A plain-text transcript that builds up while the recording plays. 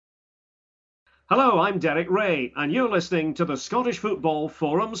Hello, I'm Derek Ray, and you're listening to the Scottish Football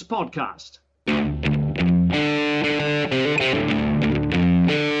Forums podcast.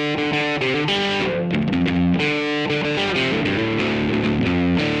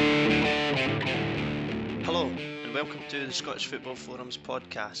 Hello, and welcome to the Scottish Football Forums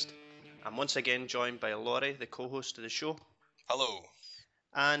podcast. I'm once again joined by Laurie, the co-host of the show. Hello.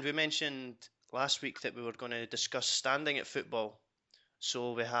 And we mentioned last week that we were going to discuss standing at football.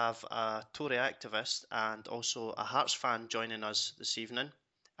 So we have a Tory activist and also a Hearts fan joining us this evening.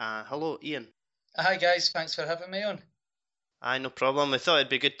 Hello, Ian. Hi guys, thanks for having me on. Aye, no problem. I thought it'd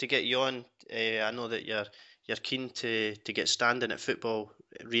be good to get you on. I know that you're keen to get standing at football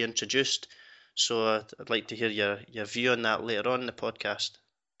reintroduced. So I'd like to hear your view on that later on in the podcast.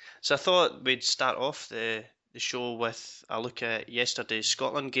 So I thought we'd start off the show with a look at yesterday's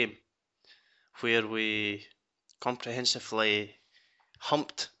Scotland game, where we comprehensively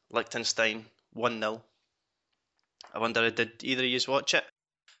humped Liechtenstein 1-0. I wonder, did either of you watch it?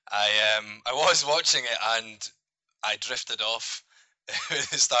 I was watching it and I drifted off at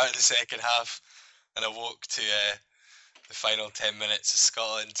the start of the second half, and I woke to the final 10 minutes of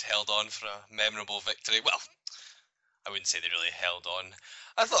Scotland held on for a memorable victory. Well, I wouldn't say they really held on.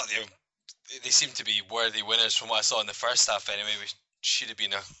 I thought they seemed to be worthy winners from what I saw in the first half anyway. We should have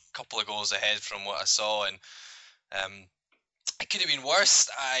been a couple of goals ahead from what I saw, and it could have been worse.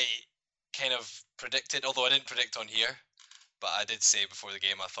 I kind of predicted, although I didn't predict on here, but I did say before the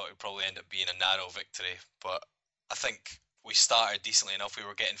game I thought it would probably end up being a narrow victory. But I think we started decently enough. We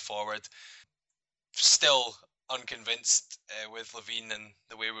were getting forward. Still unconvinced with Levein and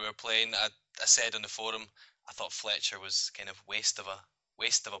the way we were playing. I said on the forum I thought Fletcher was kind of waste of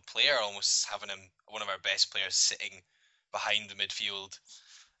a player, almost having him, one of our best players, sitting behind the midfield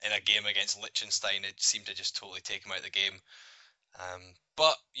in a game against Liechtenstein. It seemed to just totally take him out of the game.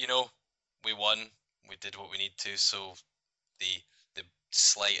 But you know, we won. We did what we need to. So the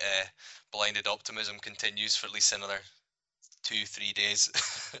slight blinded optimism continues for at least another 2-3 days.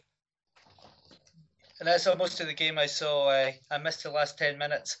 And that's most of the game I saw. I missed the last 10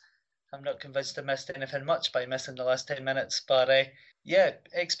 minutes. I'm not convinced I missed anything much by missing the last 10 minutes. But yeah,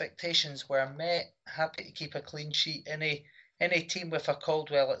 expectations were met. Happy to keep a clean sheet. Any team with a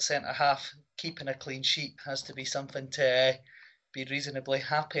Caldwell at centre half keeping a clean sheet has to be something to be reasonably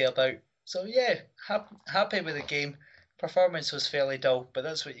happy about. So yeah, happy with the game. Performance was fairly dull, but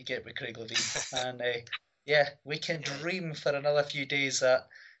that's what you get with Craig Levein. And yeah, we can dream for another few days that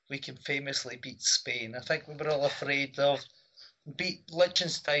we can famously beat Spain. I think we were all afraid of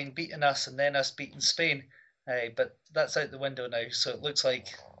Liechtenstein beating us and then us beating Spain. But that's out the window now. So it looks like,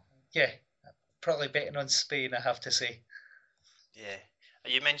 yeah, probably betting on Spain, I have to say. Yeah,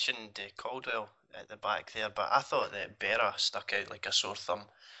 you mentioned Caldwell at the back there, but I thought that Berra stuck out like a sore thumb.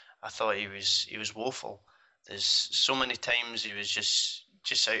 I thought he was woeful. There's so many times he was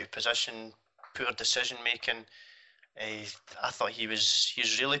just out of position, poor decision making. I thought he was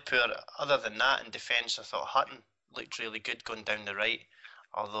really poor. Other than that, in defence, I thought Hutton looked really good going down the right.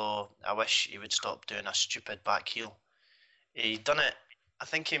 Although I wish he would stop doing a stupid back heel. He done it. I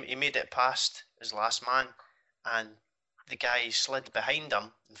think he made it past his last man, and the guy slid behind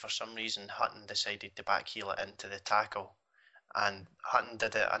him, and for some reason Hutton decided to back heel it into the tackle, and Hutton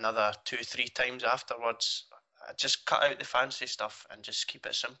did it another 2-3 times afterwards. Just cut out the fancy stuff and just keep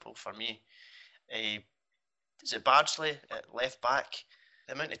it simple for me. Is it Bardsley at left back?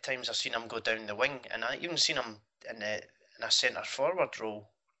 The amount of times I've seen him go down the wing, and I even seen him in a centre forward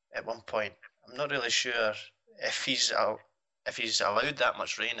role at one point. I'm not really sure if he's allowed that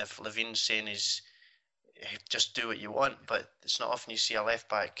much reign. If Levein's saying he's just do what you want, but it's not often you see a left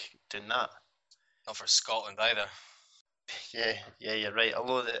back doing that. Not for Scotland either. Yeah, you're right.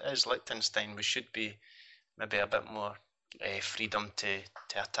 Although it is Liechtenstein, we should be maybe a bit more freedom to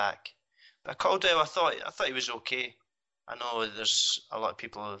attack. But Caldwell, I thought he was okay. I know there's a lot of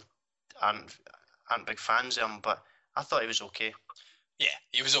people who aren't big fans of him, but I thought he was okay. Yeah,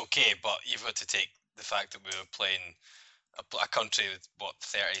 he was okay, but you've got to take the fact that we were playing a country with,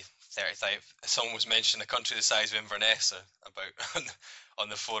 35. Someone was mentioning a country the size of Inverness about on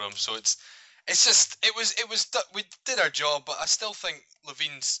the forum. So it's just we did our job, but I still think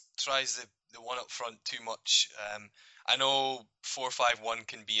Levein tries the one up front too much. I know 4-5-1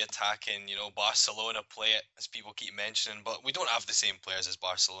 can be attacking. You know, Barcelona play it, as people keep mentioning, but we don't have the same players as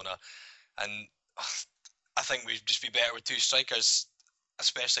Barcelona, and I think we'd just be better with two strikers,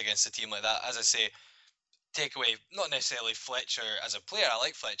 especially against a team like that. As I say, take away not necessarily Fletcher as a player. I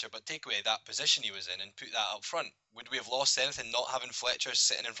like Fletcher, but take away that position he was in and put that up front. Would we have lost anything not having Fletcher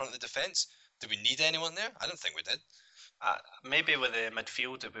sitting in front of the defence? Did we need anyone there? I don't think we did. maybe with the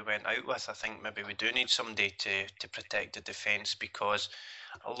midfield that we went out with, I think maybe we do need somebody to protect the defence, because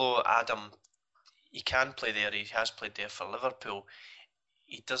although Adam, he can play there, he has played there for Liverpool,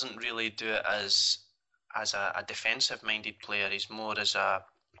 he doesn't really do it as a defensive minded player. He's more as a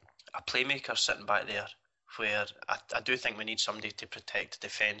playmaker sitting back there, where I do think we need somebody to protect the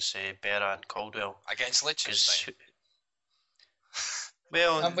defence, Berra and Caldwell. Against Liechtenstein.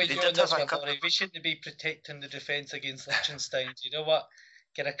 Well, I'm with they you did on this have a one, couple. Laurie. We shouldn't be protecting the defence against Liechtenstein. You know what?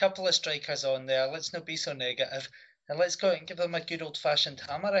 Get a couple of strikers on there. Let's not be so negative. And let's go out and give them a good old-fashioned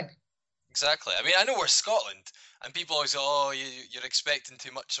hammering. Exactly. I mean, I know we're Scotland, and people always go, "Oh, you're expecting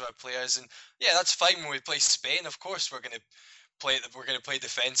too much of our players," and yeah, that's fine when we play Spain. Of course, we're going to play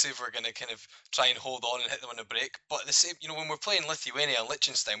defensive. We're going to kind of try and hold on and hit them on the break. But the same, when we're playing Lithuania and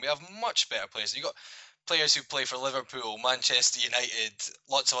Liechtenstein, we have much better players. You got players who play for Liverpool, Manchester United,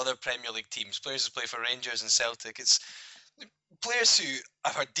 lots of other Premier League teams. Players who play for Rangers and Celtic. It's players who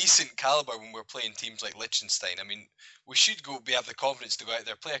have a decent caliber when we're playing teams like Liechtenstein. I mean, we should have the confidence to go out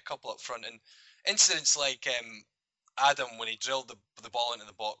there, play a couple up front, and incidents like Adam when he drilled the ball into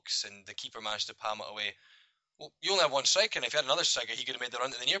the box and the keeper managed to palm it away. Well, you only have one striker, and if you had another striker, he could have made the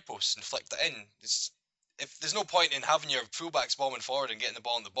run to the near post and flicked it in. If there's no point in having your fullbacks bombing forward and getting the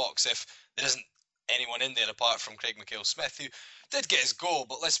ball in the box if there isn't anyone in there apart from Craig McHale-Smith, who did get his goal,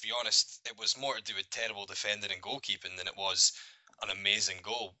 but let's be honest, it was more to do with terrible defending and goalkeeping than it was an amazing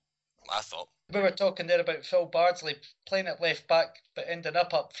goal, I thought. We were talking there about Phil Bardsley playing at left back but ending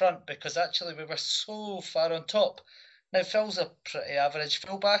up front because actually we were so far on top. Now Phil's a pretty average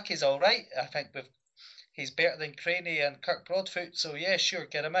fullback. He's all right. I think he's better than Craney and Kirk Broadfoot. So yeah, sure,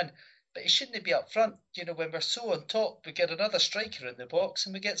 get him in. But he shouldn't be up front. When we're so on top, we get another striker in the box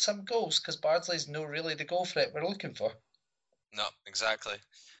and we get some goals because Bardsley's not really the goal threat we're looking for. No, exactly.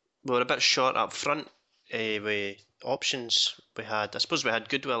 We were a bit short up front with options we had. I suppose we had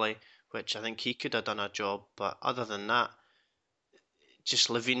Goodwillie, which I think he could have done a job, but other than that, just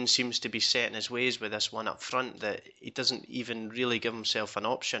Levine seems to be set in his ways with this one up front that he doesn't even really give himself an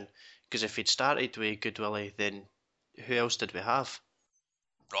option, because if he'd started with Goodwillie, then who else did we have?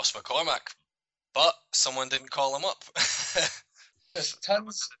 Ross McCormack, but someone didn't call him up. There's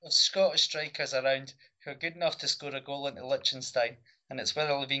tons of Scottish strikers around who are good enough to score a goal into Liechtenstein, and it's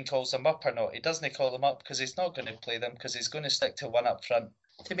whether Levine calls them up or not. He doesn't call them up because he's not going to play them because he's going to stick to one up front.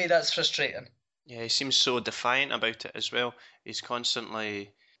 To me, that's frustrating. Yeah, he seems so defiant about it as well. He's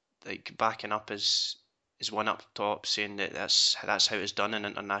constantly backing up his one up top, saying that that's how it's done in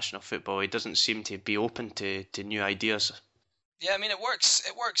international football. He doesn't seem to be open to new ideas. Yeah, I mean, it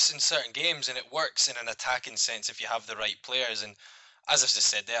works in certain games, and it works in an attacking sense if you have the right players. And as I've just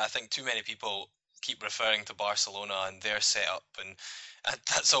said there, I think too many people keep referring to Barcelona and their setup, and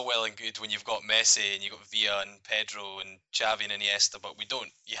that's all well and good when you've got Messi and you've got Villa and Pedro and Xavi and Iniesta, but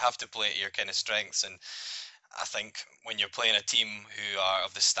you have to play to your kind of strengths. And I think when you're playing a team who are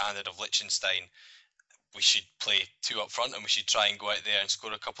of the standard of Liechtenstein, we should play two up front and we should try and go out there and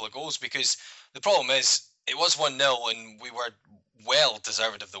score a couple of goals, because the problem is it was 1-0 and we were well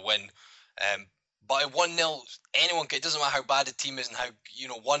deserved of the win. But at 1-0, it doesn't matter how bad the team is and how,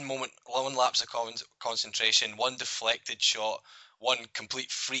 one moment, one lapse of concentration, one deflected shot, one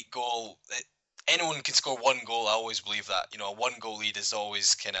complete freak goal. Anyone can score one goal. I always believe that. A one goal lead is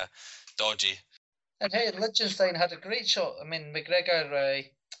always kind of dodgy. And hey, Liechtenstein had a great shot. I mean, McGregor,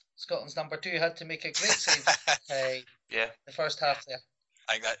 Scotland's number 2, had to make a great save. Yeah. The first half there.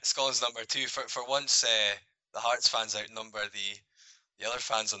 I think that Scotland's number 2. For once, the Hearts fans outnumber the other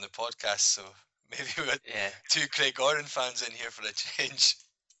fans on the podcast, so maybe we got 2 Craig Gordon fans in here for a change.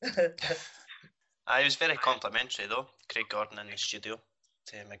 He was very complimentary though, Craig Gordon in the studio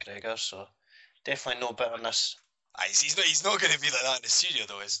to McGregor, so definitely no bitterness. He's not going to be like that in the studio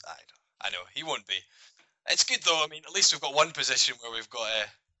though. I know he won't be. It's good though. I mean, at least we've got one position where we've got a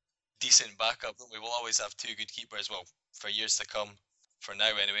decent backup. We will always have 2 good keepers, well, for years to come. For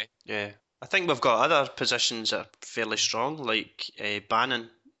now, anyway. Yeah, I think we've got other positions that are fairly strong, like Bannon.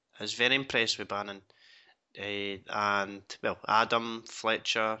 I was very impressed with Bannon, and Adam,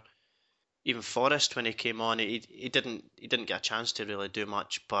 Fletcher, even Forrest when he came on. He didn't get a chance to really do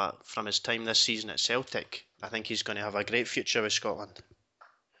much, but from his time this season at Celtic, I think he's going to have a great future with Scotland.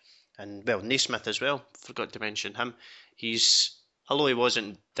 And Naismith as well. Forgot to mention him. Although he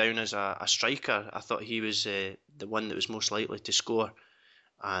wasn't down as a striker, I thought he was the one that was most likely to score.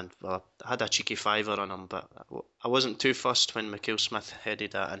 And I had a cheeky fiver on him, but I wasn't too fussed when McHale-Smith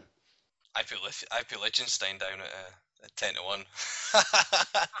headed that in. I put Liechtenstein down at 10-1.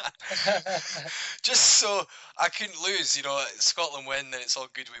 Just so I couldn't lose. Scotland win, then it's all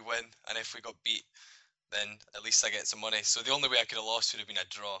good we win. And if we got beat, then at least I get some money. So the only way I could have lost would have been a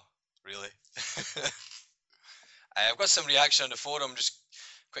draw, really. I've got some reaction on the forum. Just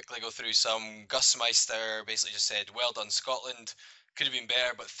quickly go through some. Gus Meister basically just said, "Well done, Scotland. Could have been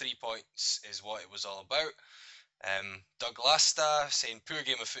better, but 3 points is what it was all about." Doug Lasta saying, "Poor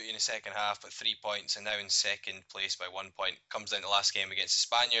game of footy in the second half, but 3 points and now in second place by 1 point. Comes down to the last game against the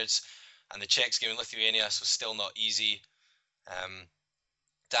Spaniards and the Czechs game in Lithuania, so still not easy."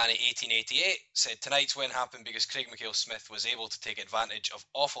 Danny 1888 said, "Tonight's win happened because Craig McHale-Smith was able to take advantage of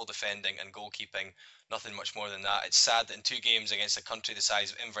awful defending and goalkeeping. Nothing much more than that. It's sad that in 2 games against a country the size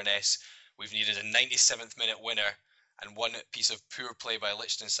of Inverness, we've needed a 97th minute winner and one piece of poor play by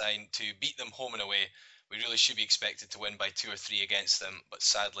Liechtenstein to beat them home and away. We really should be expected to win by 2 or 3 against them, but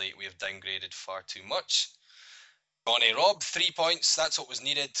sadly we have downgraded far too much." Bonnie Rob, 3 points, that's what was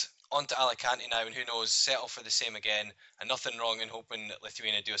needed. On to Alicante now, and who knows, settle for the same again, and nothing wrong in hoping that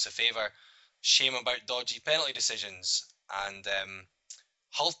Lithuania do us a favour. Shame about dodgy penalty decisions. And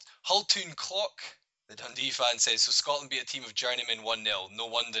Hultoon Clock, the Dundee fan, says, "So Scotland beat a team of journeymen 1-0. No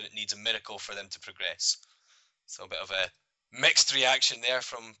wonder it needs a miracle for them to progress." So a bit of a mixed reaction there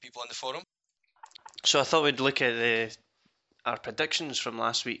from people on the forum. So I thought we'd look at our predictions from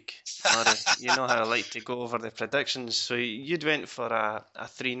last week. Murray, you know how I like to go over the predictions. So you'd went for a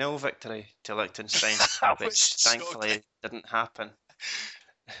 3-0 victory to Liechtenstein, which thankfully didn't happen.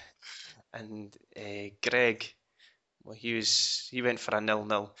 And Greg, well, he went for a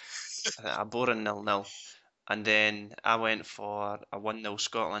 0-0, a boring 0-0. And then I went for a 1-0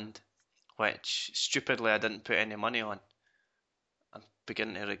 Scotland, which stupidly I didn't put any money on. I'm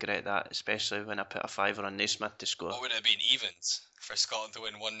beginning to regret that, especially when I put a fiver on Naismith to score. What would it have been, evens, for Scotland to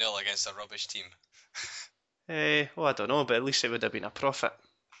win 1-0 against a rubbish team? Well, I don't know, but at least it would have been a profit.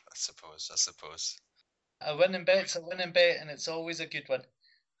 I suppose. A winning bet's a winning bet, and it's always a good one.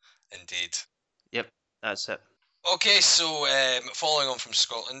 Indeed. Yep, that's it. Okay, so following on from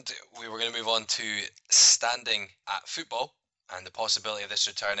Scotland, we were going to move on to standing at football and the possibility of this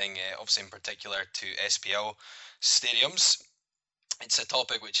returning, obviously in particular to SPL stadiums. It's a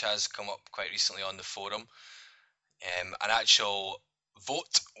topic which has come up quite recently on the forum. An actual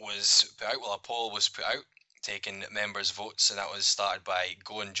vote was put out, well, a poll was put out, taking members' votes, and that was started by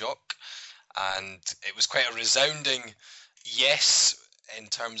Go and Jock. And it was quite a resounding yes in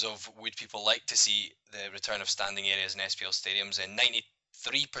terms of would people like to see the return of standing areas in SPL stadiums, and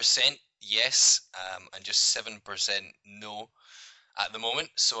 93% yes, and just 7% no at the moment.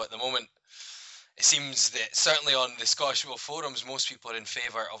 So at the moment, it seems that certainly on the Scottish Football forums, most people are in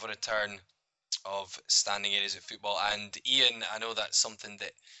favour of a return of standing areas at football. And Ian, I know that's something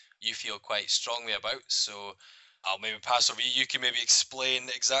that you feel quite strongly about, so I'll maybe pass over you. You can maybe explain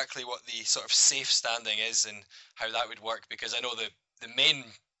exactly what the sort of safe standing is and how that would work, because I know the main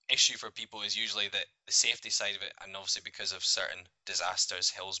issue for people is usually the safety side of it, and obviously because of certain disasters,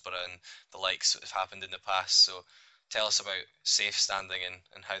 Hillsborough and the likes that have happened in the past. So tell us about safe standing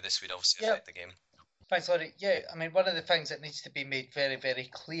and how this would obviously affect the game. Thanks, Laurie. Yeah, I mean, one of the things that needs to be made very, very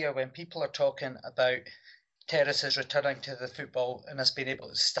clear when people are talking about terraces returning to the football and us being able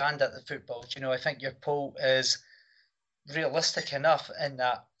to stand at the football, I think your poll is realistic enough in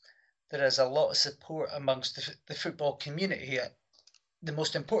that there is a lot of support amongst the football community, the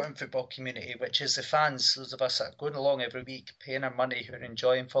most important football community, which is the fans, those of us that are going along every week, paying our money, who are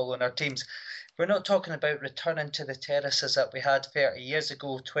enjoying following our teams. We're not talking about returning to the terraces that we had 30 years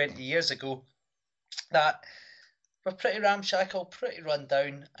ago, 20 years ago, that were pretty ramshackle, pretty run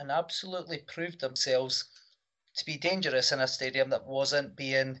down, and absolutely proved themselves to be dangerous in a stadium that wasn't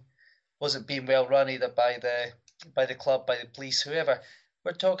being well run either by the club, by the police, whoever.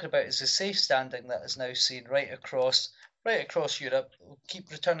 We're talking about is a safe standing that is now seen right across Europe. We'll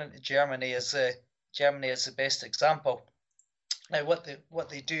keep returning to Germany as the best example. Now, what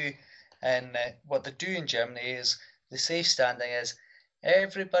they do in Germany is the safe standing is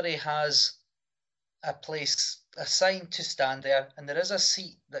everybody has a place assigned to stand there, and there is a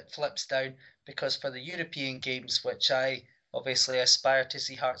seat that flips down, because for the European games, which I obviously aspire to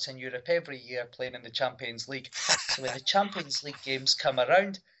see Hearts in Europe every year playing in the Champions League. So when the Champions League games come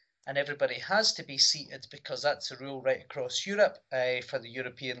around, and everybody has to be seated, because that's the rule right across Europe for the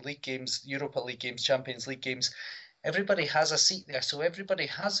European League games, Europa League games, Champions League games, everybody has a seat there. So everybody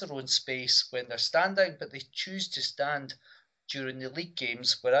has their own space when they're standing, but they choose to stand during the league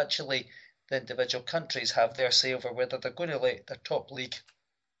games, where actually the individual countries have their say over whether they're going to let their top league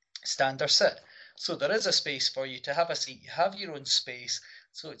stand or sit. So there is a space for you to have a seat. You have your own space,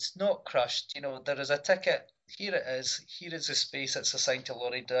 so it's not crushed. There is a ticket. Here it is. Here is a space that's assigned to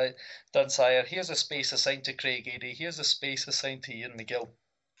Laurie Dunsire. Here's a space assigned to Craig Eadie. Here's a space assigned to Ian McGill.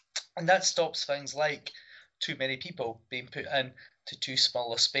 And that stops things like too many people being put in to too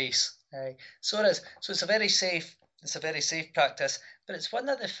small a space. So it is. So it's a very safe practice, but it's one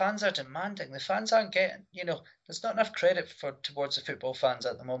that the fans are demanding. The fans aren't getting, there's not enough credit towards the football fans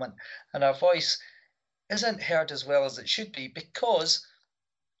at the moment, and our voice isn't heard as well as it should be because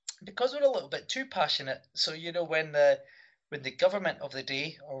we're a little bit too passionate. So when the government of the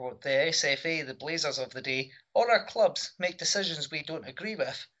day, or the SFA, the Blazers of the day, or our clubs make decisions we don't agree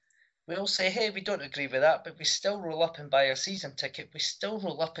with, we'll say, hey, we don't agree with that, but we still roll up and buy our season ticket. We still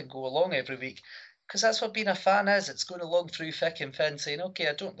roll up and go along every week, because that's what being a fan is. It's going along through thick and thin, saying, okay,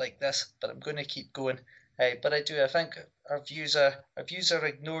 I don't like this, but I'm going to keep going. But I think our views are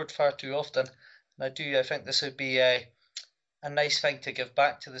ignored far too often, and I think this would be a nice thing to give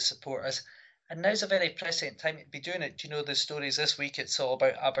back to the supporters. And now's a very prescient time to be doing it. Do you know the stories this week? It's all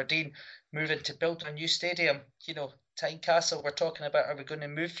about Aberdeen moving to build a new stadium. Tynecastle, we're talking about, are we going to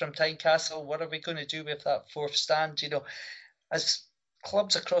move from Tynecastle? What are we going to do with that fourth stand? As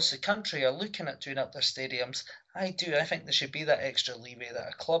clubs across the country are looking at doing up their stadiums, I think there should be that extra leeway that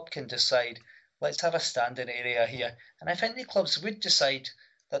a club can decide, let's have a standing area here. And I think the clubs would decide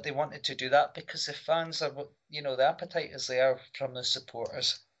that they wanted to do that because the fans are, the appetite is there from the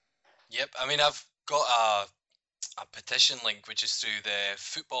supporters. Yep, I mean, I've got a petition link which is through the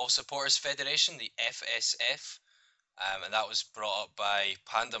Football Supporters Federation, the FSF, and that was brought up by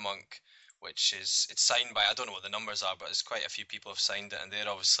Panda Monk, which it's signed by, I don't know what the numbers are, but it's quite a few people have signed it, and they're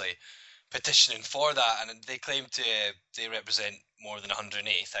obviously petitioning for that, and they claim they represent more than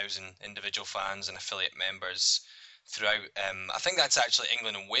 180,000 individual fans and affiliate members throughout. I think that's actually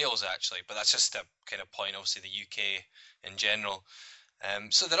England and Wales, actually, but that's just a kind of point, obviously the UK in general.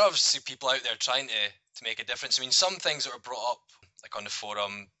 So there are obviously people out there trying to make a difference. I mean, some things that were brought up, like on the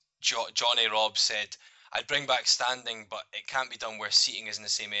forum, Johnny Robb said, I'd bring back standing, but it can't be done where seating is in the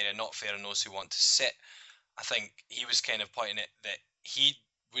same area, not fair on those who want to sit. I think he was kind of pointing it that he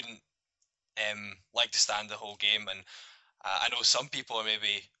wouldn't like to stand the whole game, and I know some people are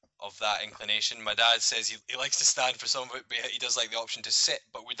maybe of that inclination. My dad says he likes to stand for some of it, but he does like the option to sit.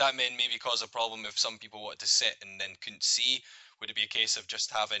 But would that mean maybe cause a problem if some people wanted to sit and then couldn't see? Would it be a case of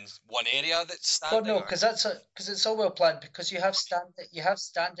just having one area that's standing? Well, no, because it's all well planned. Because you have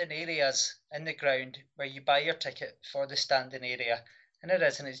standing areas in the ground where you buy your ticket for the standing area, and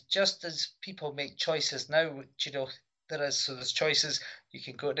it's just as people make choices now. There's choices. You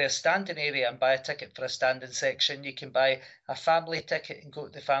can go to a standing area and buy a ticket for a standing section. You can buy a family ticket and go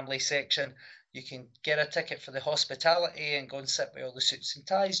to the family section. You can get a ticket for the hospitality and go and sit with all the suits and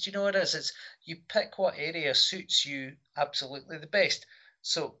ties. Do you know what it is? It's you pick what area suits you absolutely the best.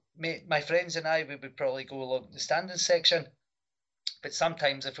 So my friends and I, we would probably go along the standing section. But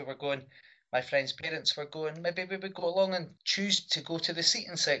sometimes if we were going, my friends' parents were going, maybe we would go along and choose to go to the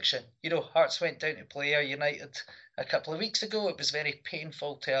seating section. Hearts went down to play Ayr United a couple of weeks ago. It was very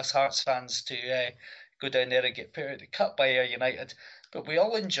painful to us Hearts fans to go down there and get put out the cup by Ayr United. But we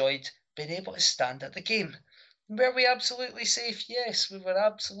all enjoyed being able to stand at the game. Were we absolutely safe? Yes, we were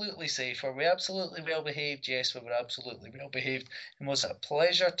absolutely safe. Were we absolutely well behaved? Yes, we were absolutely well behaved. And was it a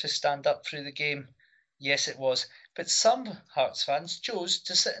pleasure to stand up through the game? Yes, it was. But some Hearts fans chose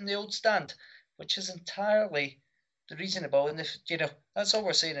to sit in the old stand, which is entirely reasonable. And that's all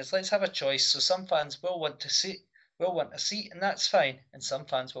we're saying is let's have a choice. So some fans will want to sit, will want a seat, and that's fine. And some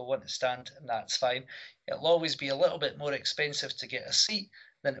fans will want to stand, and that's fine. It'll always be a little bit more expensive to get a seat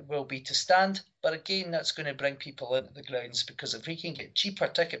than it will be to stand. But again, that's going to bring people into the grounds, because if we can get cheaper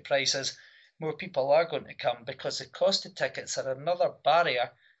ticket prices, more people are going to come, because the cost of tickets are another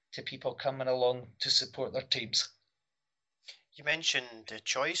barrier to people coming along to support their teams. You mentioned the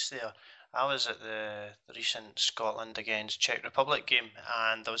choice there. I was at the recent Scotland against Czech Republic game,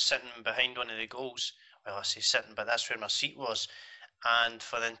 and I was sitting behind one of the goals. Well, I say sitting, but that's where my seat was. And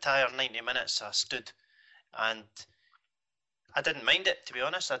for the entire 90 minutes, I stood, and I didn't mind it, to be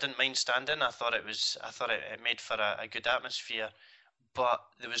honest. I didn't mind standing. I thought it made for a good atmosphere, but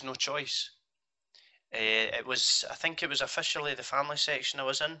there was no choice. I think it was officially the family section I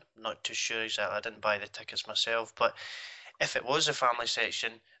was in. I'm not too sure exactly. I didn't buy the tickets myself, but if it was a family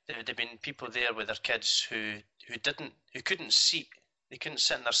section, there would have been people there with their kids who couldn't sit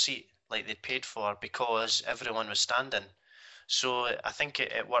in their seat like they'd paid for, because everyone was standing. So I think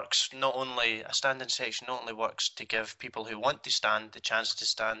it works. Not only a standing section not only works to give people who want to stand the chance to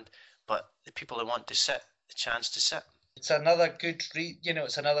stand, but the people who want to sit the chance to sit. It's another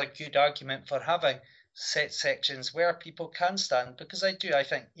good argument for having set sections where people can stand, because I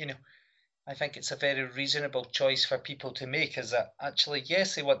think it's a very reasonable choice for people to make, is that actually,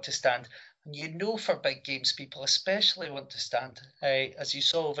 yes, they want to stand, And you know for big games, people especially want to stand, as you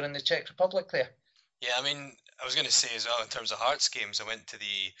saw over in the Czech Republic there. Yeah, I mean, I was going to say as well, in terms of Hearts games, I went to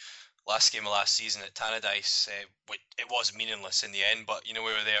the last game of last season at Tannadice, which it was meaningless in the end, but you know,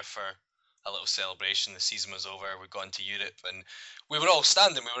 we were there for a little celebration. The season was over, we'd gone to Europe, and we were all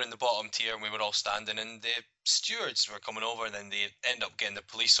standing. We were in the bottom tier, and we were all standing, and the stewards were coming over, and then they end up getting the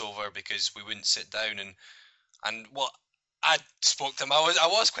police over because we wouldn't sit down. And what I spoke to him, I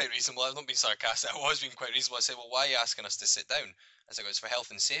was quite reasonable. I'm not being sarcastic. I was being quite reasonable. I said, "Well, why are you asking us to sit down?" I said, "It's for health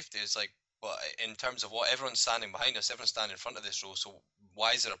and safety." It's like, but in terms of what everyone's standing behind us, everyone's standing in front of this row. So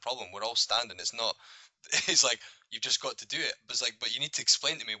why is there a problem? We're all standing. It's not. It's like you've just got to do it. But it's like, but you need to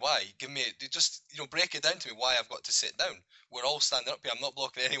explain to me why. Give me just break it down to me why I've got to sit down. We're all standing up here. I'm not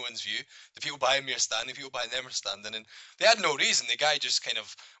blocking anyone's view. The people behind me are standing. The people behind them are standing, and they had no reason. The guy just kind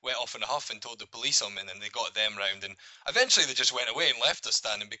of went off in a huff and told the police on me, and then they got them round. And eventually they just went away and left us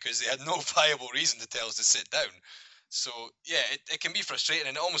standing because they had no viable reason to tell us to sit down. So yeah, it can be frustrating,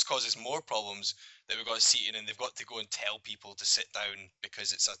 and it almost causes more problems that we've got seating and they've got to go and tell people to sit down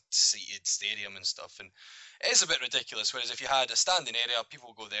because it's a seated stadium and stuff. And it is a bit ridiculous. Whereas if you had a standing area,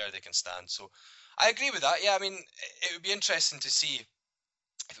 people go there, they can stand. So I agree with that. Yeah, I mean, it would be interesting to see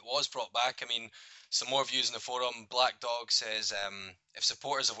if it was brought back. I mean, some more views in the forum. Black Dog says, if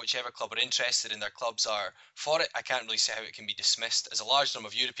supporters of whichever club are interested in their clubs are for it, I can't really see how it can be dismissed, as a large number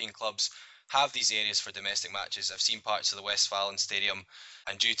of European clubs have these areas for domestic matches. I've seen parts of the Westfalen Stadium,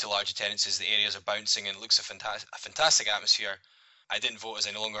 and due to large attendances, the areas are bouncing and it looks a fantastic atmosphere. I didn't vote as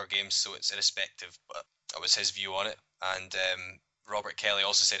I no longer are games, so it's irrespective, but that was his view on it. And Robert Kelly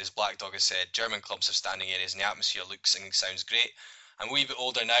also said, as Black Dog has said, German clubs have standing areas and the atmosphere looks and sounds great. I'm a wee bit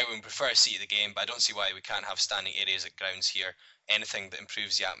older now and prefer a seat of the game, but I don't see why we can't have standing areas at grounds here. Anything that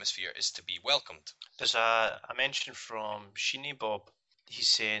improves the atmosphere is to be welcomed. There's a mention from Sheeny Bob. He's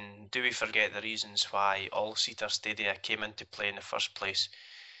saying, do we forget the reasons why all-seater stadia came into play in the first place?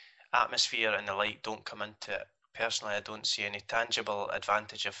 Atmosphere and the like don't come into it. Personally, I don't see any tangible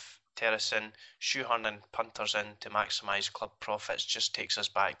advantage of terracing. Shoehorning punters in to maximise club profits just takes us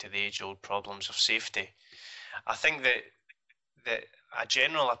back to the age-old problems of safety. I think that a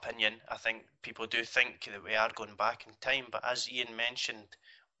general opinion, I think people do think that we are going back in time, but as Ian mentioned,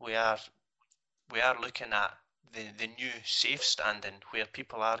 we are looking at the new safe standing where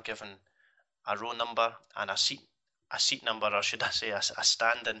people are given a row number and a seat number, or should I say a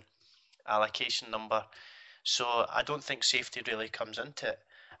standing allocation number. So I don't think safety really comes into it.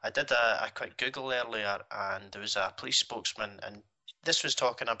 I did a quick Google earlier, and there was a police spokesman, and this was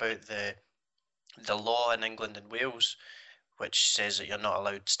talking about the law in England and Wales, which says that you're not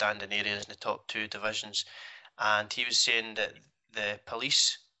allowed standing areas in the top two divisions. And he was saying that the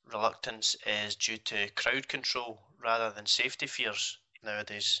police reluctance is due to crowd control rather than safety fears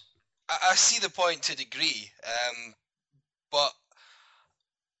nowadays. I see the point to a degree, but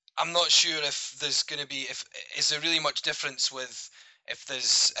I'm not sure if there's going to be, is there really much difference with if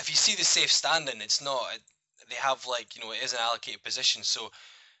you see the safe standing, it's not, they have it is an allocated position, so,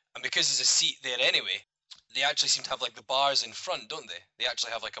 and because there's a seat there anyway, they actually seem to have the bars in front, don't they? They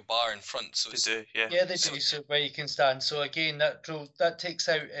actually have a bar in front. So they do, yeah. Yeah, they do, so where you can stand. So again, that takes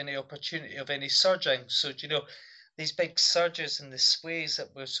out any opportunity of any surging. So, these big surges and the sways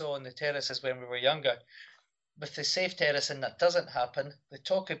that we saw on the terraces when we were younger, with the safe terracing, that doesn't happen. The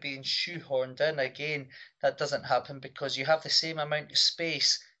talk of being shoehorned in, again, that doesn't happen because you have the same amount of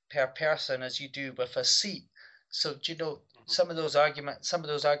space per person as you do with a seat. So, some of those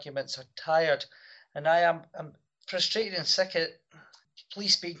arguments are tired. And I'm frustrated and sick at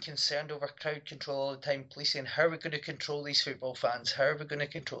police being concerned over crowd control all the time. Police saying, how are we going to control these football fans? How are we going to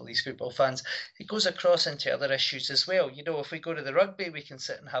control these football fans? It goes across into other issues as well. If we go to the rugby, we can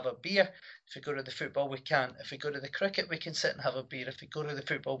sit and have a beer. If we go to the football, we can't. If we go to the cricket, we can sit and have a beer. If we go to the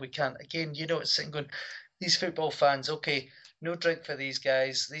football, we can't. Again, it's sitting going, these football fans, okay, no drink for these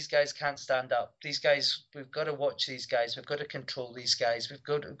guys. These guys can't stand up. These guys, we've got to watch these guys. We've got to control these guys. We've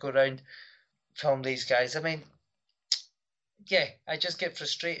got to go around film these guys. I mean, yeah, I just get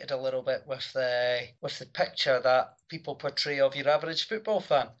frustrated a little bit with the picture that people portray of your average football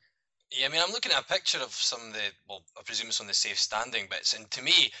fan. Yeah, I mean, I'm looking at a picture of some of the, I presume it's on the safe standing bits, and to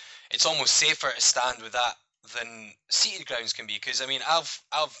me, it's almost safer to stand with that than seated grounds can be, because I mean, I've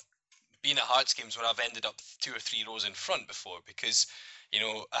been at Hearts games where I've ended up 2 or 3 rows in front before, because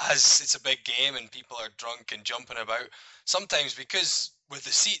as it's a big game and people are drunk and jumping about, sometimes because with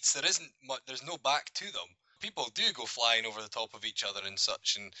the seats there's no back to them, people do go flying over the top of each other and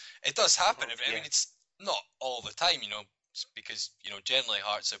such, and it does happen. I mean, it's not all the time, because generally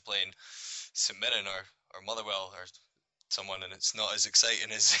Hearts are playing St Mirren or Motherwell or someone, and it's not as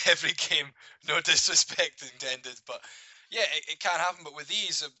exciting as every game. No disrespect intended, but yeah, it can happen. But with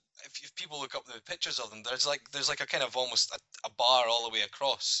these, if people look up the pictures of them, there's like a kind of almost a bar all the way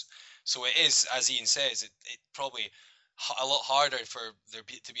across. So it is, as Ian says, it probably a lot harder for there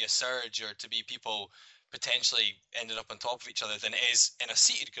to be a surge or to be people potentially ending up on top of each other than it is in a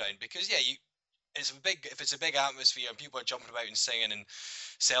seated ground, because yeah, if it's a big atmosphere and people are jumping about and singing and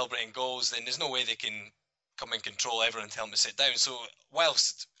celebrating goals, then there's no way they can come and control everyone and tell them to sit down. So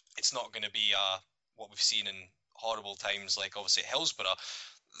whilst it's not going to be what we've seen in horrible times like obviously at Hillsborough,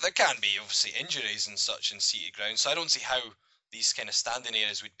 there can be obviously injuries and such in seated ground. So I don't see how these kind of standing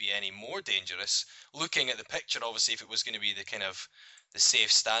areas would be any more dangerous. Looking at the picture, obviously, if it was going to be the kind of the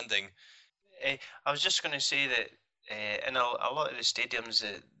safe standing. I was just going to say that in a lot of the stadiums,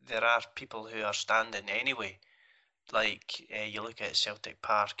 there are people who are standing anyway. Like you look at Celtic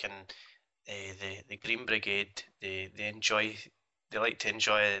Park and the Green Brigade, they like to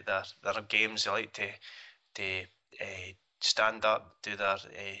enjoy their games. They like to stand up, do their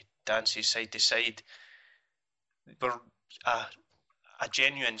dances side to side. But a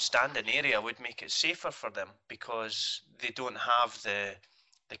genuine standing area would make it safer for them, because they don't have the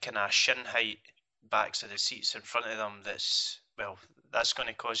kind of shin height backs of the seats in front of them. That's going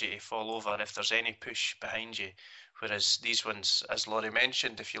to cause you to fall over if there's any push behind you. Whereas these ones, as Laurie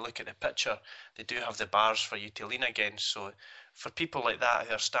mentioned, if you look at the picture, they do have the bars for you to lean against. So for people like that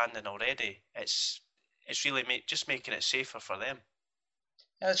who are standing already, it's really just making it safer for them.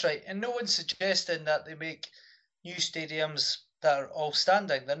 That's right. And no one's suggesting that they make new stadiums that are all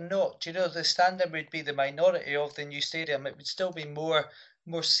standing. They're not. You know, the standing would be the minority of the new stadium. It would still be more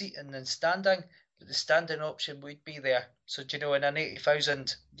seating than standing, but the standing option would be there. So, you know, in an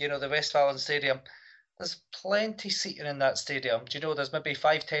 80,000, the Westfalen Stadium, there's plenty seating in that stadium. Do you know, there's maybe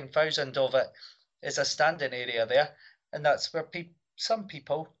 5,000-10,000 of it is a standing area there, and that's where some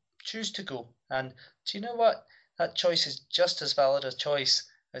people choose to go. And do you know what? That choice is just as valid a choice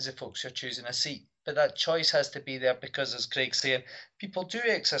as the folks who are choosing a seat. But that choice has to be there because, as Craig's saying, people do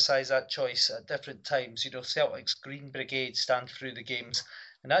exercise that choice at different times. You know, Celtic's Green Brigade stand through the games.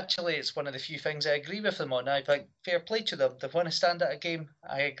 And actually, it's one of the few things I agree with them on. I think fair play to them. They want to stand at a game.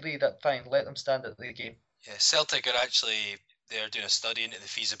 I agree that fine, let them stand at the game. Yeah, Celtic are actually, they're doing a study into the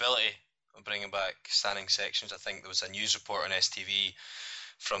feasibility of bringing back standing sections. I think there was a news report on STV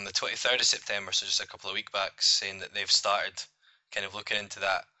from the 23rd of September, so just a couple of weeks back, saying that they've started kind of looking into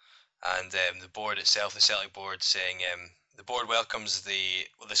that. And the board itself, the Celtic board, saying the board welcomes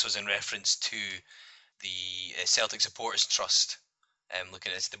this was in reference to the Celtic Supporters Trust.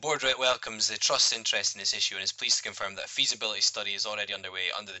 Looking at this, the board welcomes the Trust's interest in this issue and is pleased to confirm that a feasibility study is already underway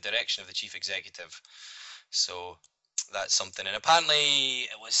under the direction of the Chief Executive. So that's something. And apparently, it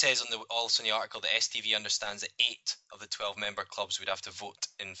says also in the article that STV understands that 8 of the 12 member clubs would have to vote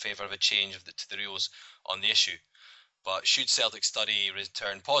in favour of a change to the rules on the issue. But should Celtic study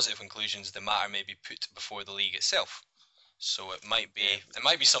return positive conclusions, the matter may be put before the league itself. So it might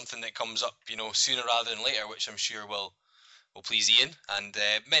be something that comes up, sooner rather than later, which I'm sure will please Ian and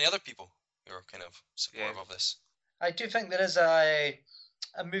many other people who are kind of supportive of this. I do think there is a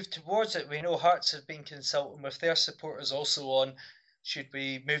move towards it. We know Hearts have been consulting with their supporters also on should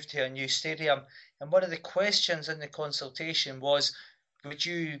we move to a new stadium. And one of the questions in the consultation was, would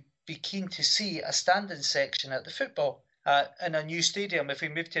you be keen to see a standing section at the football in a new stadium? If we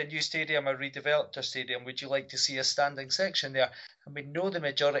move to a new stadium or redeveloped our stadium, would you like to see a standing section there? And we know the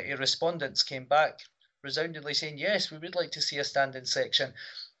majority of respondents came back resoundingly saying, yes, we would like to see a standing section.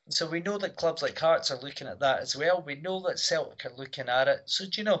 So we know that clubs like Hearts are looking at that as well. We know that Celtic are looking at it. So,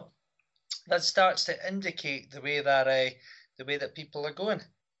 that starts to indicate the way that people are going.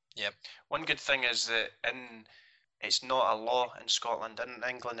 Yeah. One good thing is that it's not a law in Scotland. In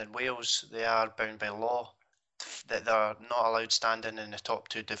England and Wales, they are bound by law that they're not allowed standing in the top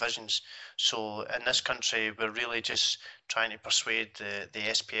 2 divisions. So in this country, we're really just trying to persuade the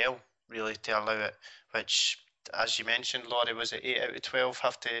SPL really to allow it, which, as you mentioned, Laurie, was it 8 out of 12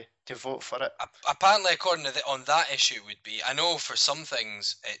 have to vote for it? Apparently, according to on that issue, it would be. I know for some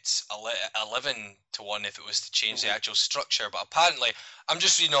things it's 11 to 1 if it was to change the actual structure, but apparently, I'm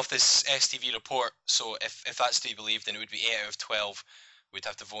just reading off this STV report. So if that's to be believed, then it would be 8 out of 12 would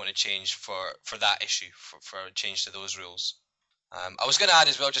have to vote in a change for that issue, for a change to those rules. I was going to add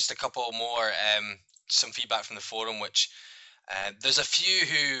as well just a couple more, some feedback from the forum, which there's a few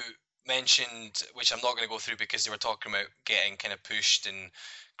who mentioned, which I'm not going to go through because they were talking about getting kind of pushed and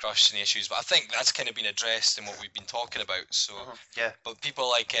crushed in the issues, but I think that's kind of been addressed in what we've been talking about. So, yeah. But people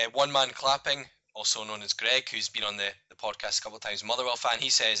like One Man Clapping also known as Greg, who's been on the podcast a couple of times, Motherwell fan, he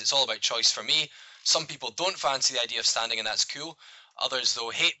says, it's all about choice for me. Some people don't fancy the idea of standing, and that's cool. Others, though,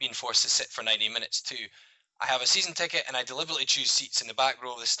 hate being forced to sit for 90 minutes too. I have a season ticket and I deliberately choose seats in the back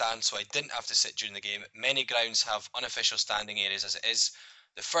row of the stand so I didn't have to sit during the game. Many grounds have unofficial standing areas as it is.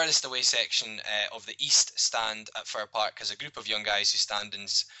 The furthest away section of the East stand at Fir Park has a group of young guys who stand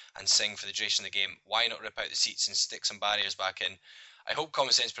and sing for the duration of the game. Why not rip out the seats and stick some barriers back in? I hope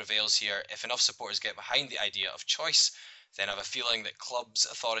common sense prevails here. If enough supporters get behind the idea of choice, then I have a feeling that clubs'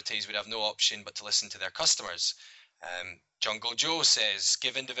 authorities would have no option but to listen to their customers. Jungle Joe says,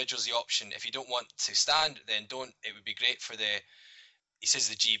 give individuals the option. If you don't want to stand, then don't. It would be great for he says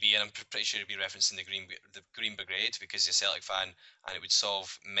the GB, and I'm pretty sure he'd be referencing the Green Brigade because he's a Celtic fan, and it would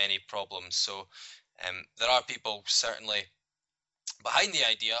solve many problems. So there are people certainly behind the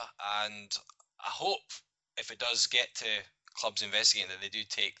idea, and I hope if it does get to clubs investigating that they do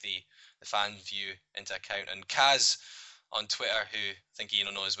take the fan view into account. And Kaz on Twitter, who I think Ian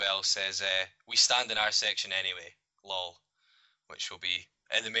will know as well, says, we stand in our section anyway, lol, which will be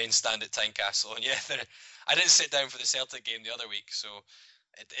in the main stand at Tynecastle. And yeah, I didn't sit down for the Celtic game the other week, so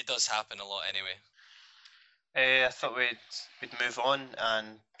it does happen a lot anyway. I thought we'd move on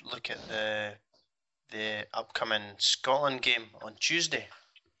and look at the upcoming Scotland game on Tuesday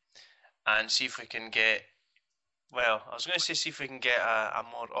and see if we can get, well, I was going to say see if we can get a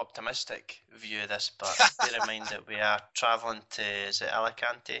more optimistic view of this, but bear in mind that we are travelling to, is it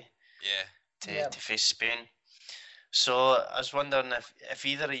Alicante? Yeah. To face Spain. So I was wondering if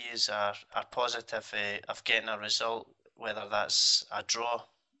either of you are positive of getting a result, whether that's a draw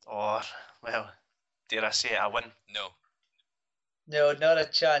or, well, dare I say it, a win? No, not a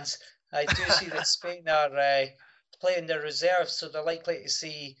chance. I do see that Spain are playing their reserves, so they're likely to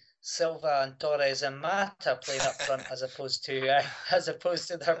see Silva and Torres and Mata playing up front as opposed to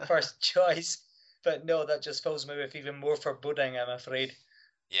their first choice. But no, that just fills me with even more foreboding, I'm afraid.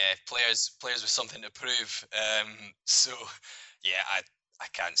 Yeah, players with something to prove. So yeah, I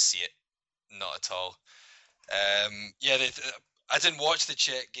can't see it, not at all. I didn't watch the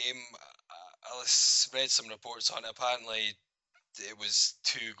Czech game. I read some reports on it. Apparently, it was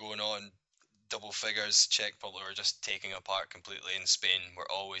two going on, double figures. Czech probably were just taking apart completely. In Spain, were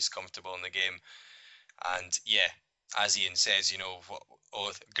always comfortable in the game. And yeah, as Ian says,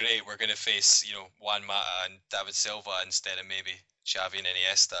 great, we're going to face, Juan Mata and David Silva instead of maybe Xavi and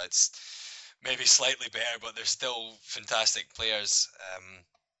Iniesta. It's maybe slightly better, but they're still fantastic players.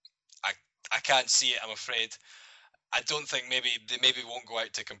 I can't see it, I'm afraid. I don't think they won't go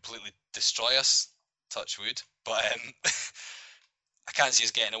out to completely destroy us, touch wood, but I can't see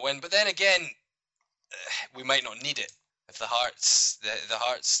us getting a win. But then again, we might not need it. If the Hearts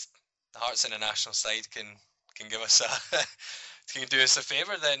in the national side can give us can do us a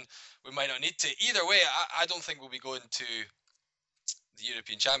favour, then we might not need to. Either way, I don't think we'll be going to the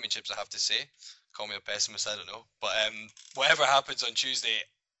European Championships, I have to say. Call me a pessimist, I don't know. But whatever happens on Tuesday,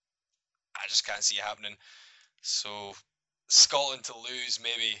 I just can't see it happening. So Scotland to lose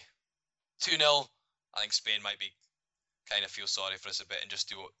maybe 2-0. I think Spain might be kind of feel sorry for us a bit and just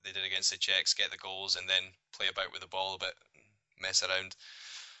do what they did against the Czechs, get the goals and then play about with the ball a bit, mess around.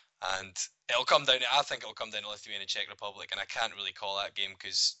 And I think it'll come down to Lithuania and Czech Republic, and I can't really call that game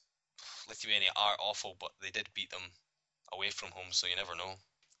because Lithuania are awful, but they did beat them away from home, so you never know.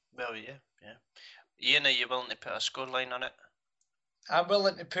 Well, yeah. Ian, are you willing to put a scoreline on it? I'm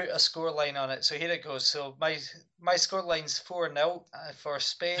willing to put a scoreline on it, so here it goes. So my scoreline's 4-0 for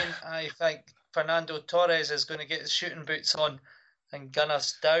Spain. I think Fernando Torres is going to get his shooting boots on and gun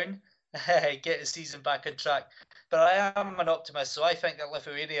us down, get his season back on track. But I am an optimist, so I think that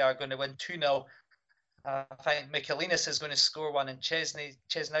Lithuania are going to win 2-0. I think Michelinis is going to score one, and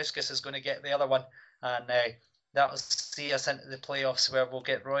Chesnauskas is going to get the other one, and that will see us into the playoffs where we'll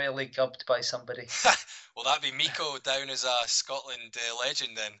get royally gubbed by somebody. Will that be Miko down as a Scotland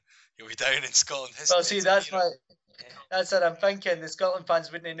legend then? He'll be down in Scotland history. Well, see, that's what I'm thinking. The Scotland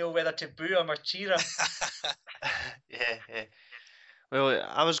fans wouldn't know whether to boo him or cheer him. Yeah. Well,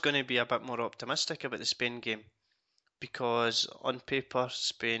 I was going to be a bit more optimistic about the Spain game because on paper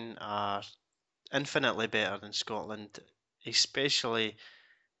Spain are infinitely better than Scotland, especially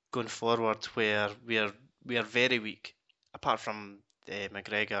going forward where we are very weak, apart from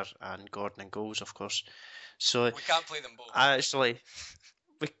McGregor and Gordon in goals, of course. So we can't play them both.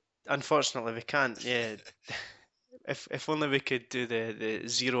 Unfortunately, we can't. Yeah, if only we could do the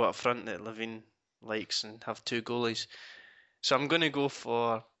zero up front that Levine likes and have two goalies. So I'm going to go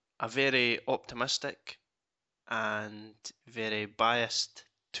for a very optimistic and very biased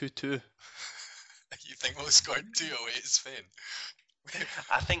 2-2. You think we'll score 2 away to Spain?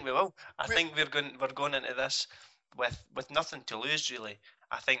 I think we will. I think we're going into this with nothing to lose really.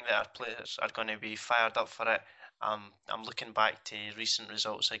 I think that our players are going to be fired up for it. I'm looking back to recent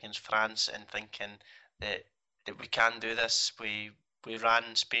results against France and thinking that we can do this. We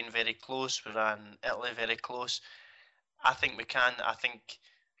ran Spain very close. We ran Italy very close. I think we can. I think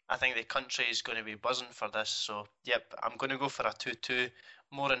the country is going to be buzzing for this. So yep, I'm going to go for a 2-2,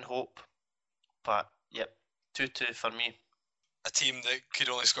 more in hope. But yep, 2-2 for me. A team that could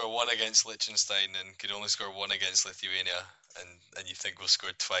only score one against Liechtenstein and could only score one against Lithuania, and you think we'll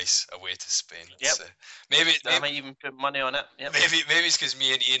score twice away to Spain. Yep. Maybe I might even put money on it. Yep. Maybe it's because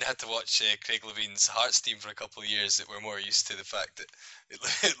me and Ian had to watch Craig Levine's Hearts team for a couple of years that we're more used to the fact that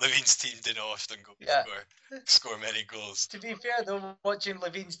Levine's team didn't often score many goals. To be fair though, watching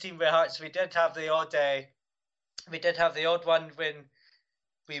Levine's team with Hearts, we did have the odd one when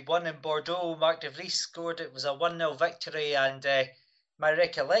we won in Bordeaux. Marc de Vries scored. It was a 1-0 victory, and my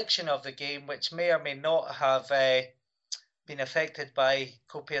recollection of the game, which may or may not have been affected by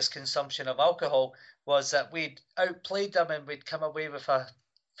copious consumption of alcohol, was that we'd outplayed them and we'd come away with a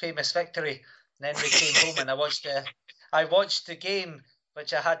famous victory. And then we came home and I watched the game,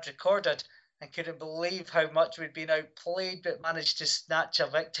 which I had recorded, and couldn't believe how much we'd been outplayed, but managed to snatch a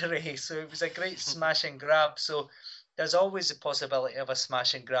victory. So it was a great smash and grab. So there's always a possibility of a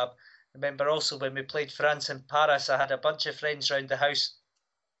smash and grab. Remember also when we played France in Paris, I had a bunch of friends round the house,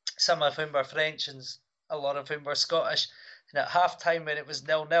 some of whom were French and a lot of whom were Scottish. And at half-time when it was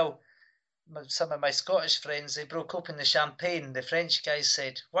 0-0, some of my Scottish friends, they broke open the champagne. The French guys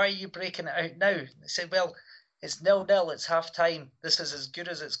said, "Why are you breaking it out now?" They said, "Well, it's 0-0, it's half-time. This is as good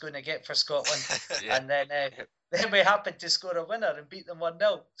as it's going to get for Scotland." Yeah. And then we happened to score a winner and beat them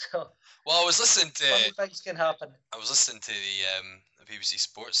 1-0. So, well, I was listening to... funny things can happen. I was listening to the BBC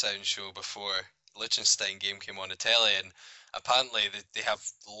Sports Sound show before the Liechtenstein game came on the telly, and apparently they have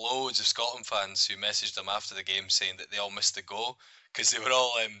loads of Scotland fans who messaged them after the game saying that they all missed the goal because they were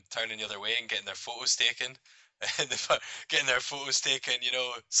all turning the other way and getting their photos taken. Getting their photos taken,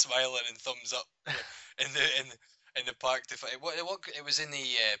 smiling and thumbs up in the Parc de France. It was in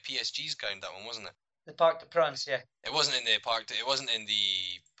the PSG's ground, that one, wasn't it? The Parc de France, yeah. It wasn't in the Parc de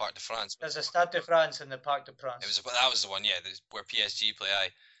France. There's a Stade de France in the Parc de France. That was the one, yeah, where PSG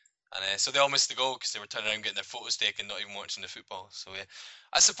play. And so they all missed the goal because they were turning around getting their photos taken, not even watching the football. So yeah,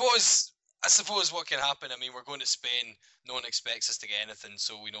 I suppose what can happen. I mean, we're going to Spain. No one expects us to get anything,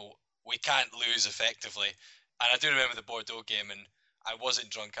 so we can't lose effectively. And I do remember the Bordeaux game, and I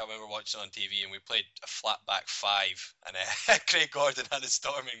wasn't drunk. I remember watching it on TV, and we played a flat back 5, and Craig Gordon had a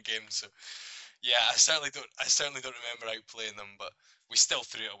storming game. So yeah, I certainly don't remember outplaying them, but we still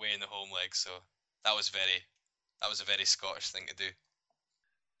threw it away in the home leg. So that was a very Scottish thing to do.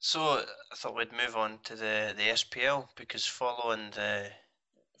 So I thought we'd move on to the SPL, because following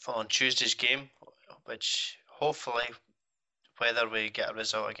Tuesday's game, which hopefully, whether we get a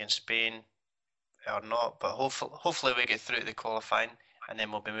result against Spain or not, but hopefully we get through to the qualifying, and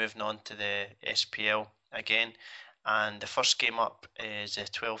then we'll be moving on to the SPL again. And the first game up is a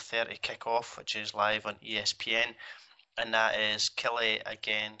 12:30 kick-off, which is live on ESPN, and that is Killie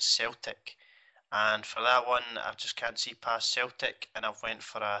against Celtic. And for that one, I just can't see past Celtic, and I've went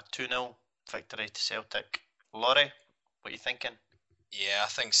for a 2-0 victory to Celtic. Laurie, what are you thinking? Yeah, I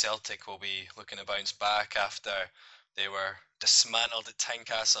think Celtic will be looking to bounce back after they were dismantled at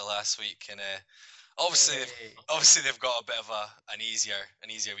Tynecastle last week, and obviously they've got a bit of an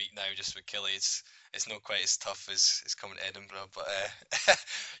easier week now just with Killie. It's not quite as tough as coming to Edinburgh, but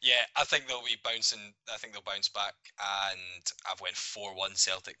yeah, I think they'll be bouncing. I think they'll bounce back, and I've went 4-1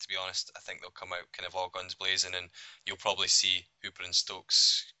 Celtic, to be honest. I think they'll come out kind of all guns blazing, and you'll probably see Hooper and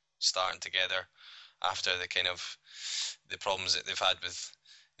Stokes starting together after the problems that they've had with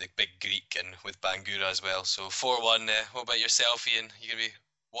the big Greek and with Bangura as well. So 4-1. What about yourself, Ian? You gonna be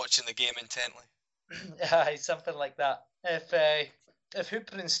watching the game intently? Yeah, something like that. If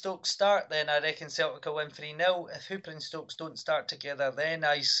Hooper and Stokes start, then I reckon Celtic will win 3-0. If Hooper and Stokes don't start together, then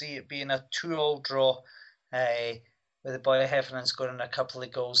I see it being a 2-2 draw, with the boy Heffernan scoring a couple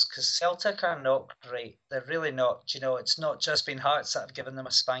of goals, because Celtic are not great. They're really not. It's not just been Hearts that have given them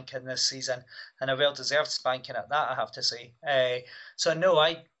a spanking this season, and a well-deserved spanking at that, I have to say. So no,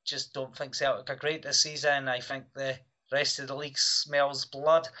 I just don't think Celtic are great this season. I think the rest of the league smells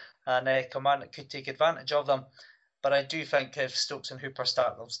blood, and Kilmarnock could take advantage of them. But I do think if Stokes and Hooper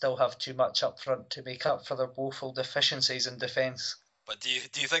start, they'll still have too much up front to make up for their woeful deficiencies in defence. But do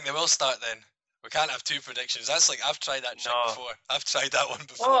you think they will start then? We can't have two predictions. That's like, I've tried that trick before. I've tried that one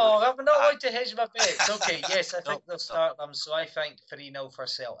before. Oh, I'm not going to hedge my bets. Okay, yes, I think they'll start them. So I think 3-0 for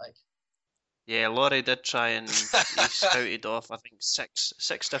Celtic. Yeah, Laurie did try and he spouted off, I think, six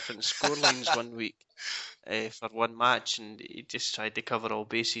different scorelines one week for one match, and he just tried to cover all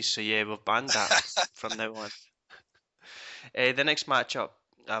bases. So yeah, we've banned that from now on. The next matchup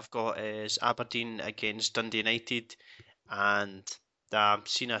I've got is Aberdeen against Dundee United, and I'm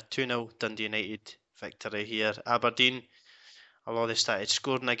seeing a 2-0 Dundee United victory here. Aberdeen, although they started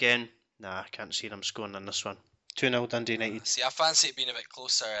scoring again, I can't see them scoring in this one. 2-0 Dundee United. See, I fancy it being a bit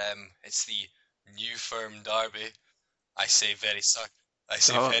closer. It's the new firm derby. I say very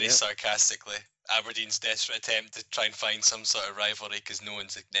sarcastically. Aberdeen's desperate attempt to try and find some sort of rivalry because no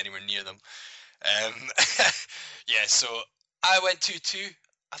one's anywhere near them. Yeah, so I went 2-2.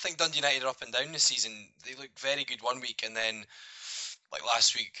 I think Dundee United are up and down this season. They look very good one week, and then, like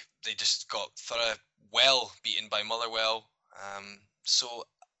last week, they just got well beaten by Motherwell. So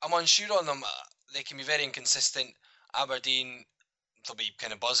I'm unsure on them. They can be very inconsistent. Aberdeen, they'll be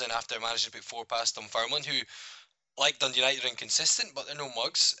kind of buzzing after managing to put 4 past Dunfermline, who, like Dundee United, are inconsistent, but they're no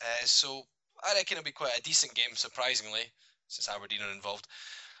mugs. So I reckon it'll be quite a decent game, surprisingly, since Aberdeen are involved.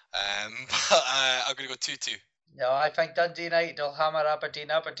 But I'm going to go 2-2. No, I think Dundee United will hammer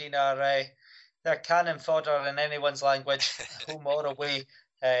Aberdeen. Aberdeen are they're cannon fodder in anyone's language, home or away.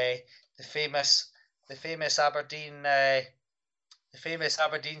 The famous Aberdeen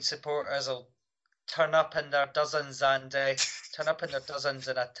supporters will turn up in their dozens and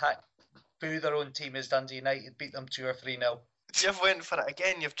attack, boo their own team as Dundee United beat them 2 or 3-0. You've went for it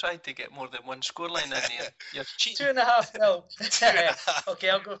again. You've tried to get more than one scoreline in there. You're cheating. 2.5-0. Okay,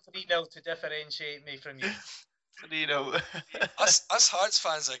 I'll go 3-0 to differentiate me from you. 3-0. us Hearts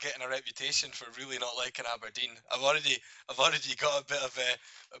fans are getting a reputation for really not liking Aberdeen. I've already got a bit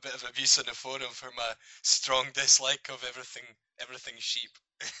of abuse on the forum for my strong dislike of everything sheep.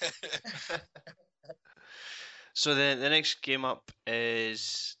 So the next game up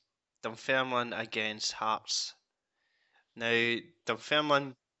is Dunfermline against Hearts. Now,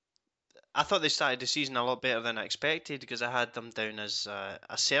 Dunfermline, I thought they started the season a lot better than I expected because I had them down as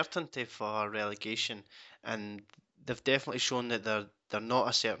a certainty for relegation, and they've definitely shown that they're not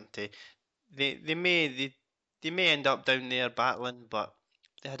a certainty. They may end up down there battling, but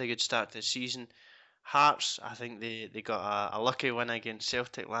they had a good start to the season. Hearts, I think they got a lucky win against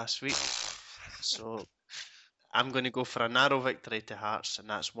Celtic last week, so I'm going to go for a narrow victory to Hearts, and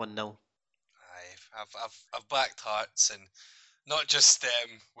that's 1-0. I've backed Hearts, and not just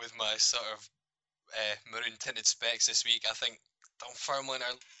with my sort of maroon tinted specs this week. I think Dunfermline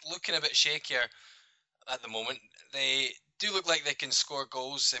are looking a bit shakier at the moment. They do look like they can score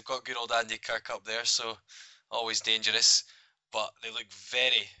goals. They've got good old Andy Kirk up there, so always dangerous. But they look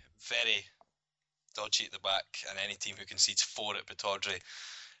very, very dodgy at the back, and any team who concedes 4 at Pittodrie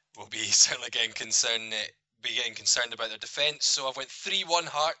will be certainly getting concerned about their defence. So I've went 3-1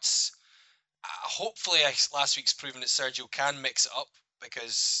 Hearts. Hopefully, last week's proven that Sergio can mix it up,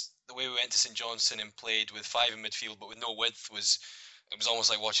 because the way we went to St Johnstone and played with 5 in midfield but with no width was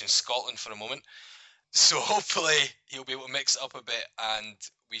almost like watching Scotland for a moment. So hopefully he'll be able to mix it up a bit, and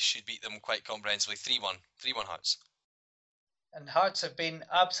we should beat them quite comprehensively. 3-1 Hearts. And Hearts have been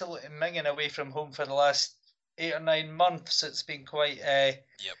absolutely minging away from home for the last 8 or 9 months. It's been quite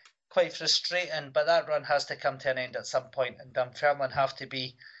frustrating, but that run has to come to an end at some point, and Dunfermline have to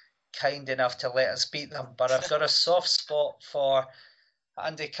be kind enough to let us beat them. But I've got a soft spot for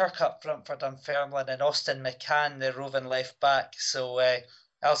Andy Kirk up front for Dunfermline and Austin McCann, the roving left back. So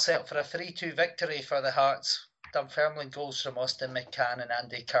I'll set up for a 3-2 victory for the Hearts. Dunfermline goals from Austin McCann and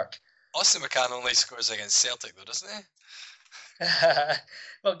Andy Kirk. Austin McCann only scores against Celtic though, doesn't he?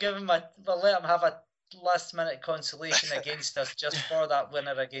 Well, we'll let him have a last minute consolation against us just for that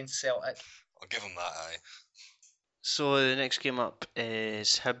winner against Celtic. I'll give him that, aye. So the next game up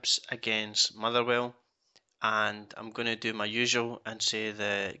is Hibs against Motherwell, and I'm going to do my usual and say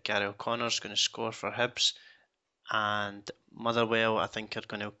that Gary O'Connor's going to score for Hibs, and Motherwell I think are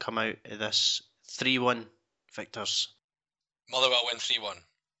going to come out of this 3-1 victors. Motherwell win 3-1.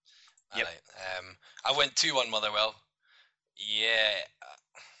 Yep. Right. I went 2-1 Motherwell. Yeah,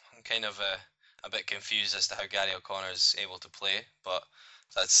 I'm kind of a bit confused as to how Gary O'Connor's able to play, but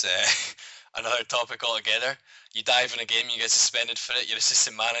that's another topic altogether. You dive in a game, you get suspended for it. Your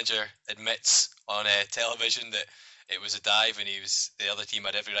assistant manager admits on television that it was a dive and the other team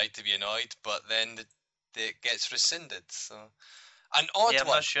had every right to be annoyed, but then it gets rescinded. So an odd one. I'm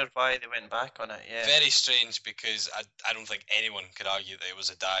not sure why they went back on it. Yeah, very strange, because I don't think anyone could argue that it was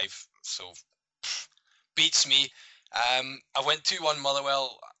a dive. So beats me. I went 2-1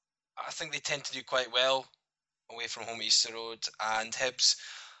 Motherwell. I think they tend to do quite well away from home at Easter Road, and Hibs,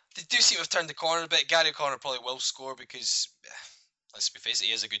 they do seem to have turned the corner a bit. Gary O'Connor probably will score because let's be face it,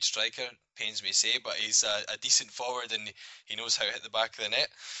 he is a good striker, pains me to say, but he's a decent forward and he knows how to hit the back of the net.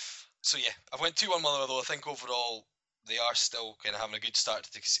 So yeah, I've went 2-1 Motherwell, though I think overall they are still kind of having a good start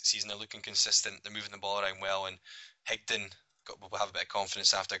to the season. They're looking consistent, they're moving the ball around well, and Higdon will have a bit of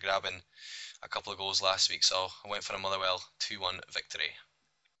confidence after grabbing a couple of goals last week, so I went for a Motherwell 2-1 victory.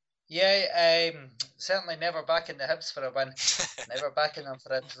 Yeah, certainly never backing the Hibs for a win. Never backing them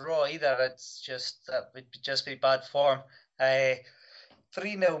for a draw either. It's just, that would just be bad form. 3-0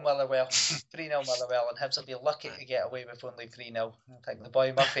 Motherwell. 3-0 Motherwell, and Hibs will be lucky to get away with only 3-0. I think the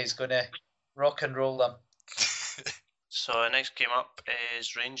boy Murphy's going to rock and roll them. So the next game up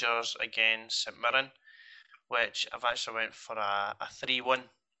is Rangers against St Mirren, which I've actually went for a 3-1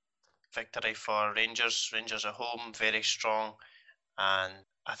 victory for Rangers. Rangers at home, very strong, and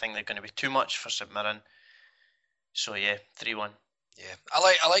I think they're going to be too much for St Mirren. So yeah, 3-1. Yeah,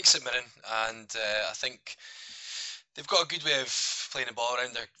 I like St Mirren, and I think they've got a good way of playing the ball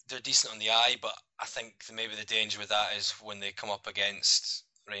around. They're decent on the eye, but I think maybe the danger with that is when they come up against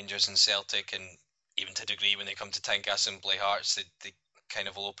Rangers and Celtic, and even to a degree when they come to Tynecastle and play Hearts, they kind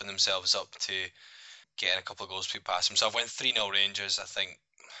of will open themselves up to getting a couple of goals put past them. So I've went 3-0 Rangers. I think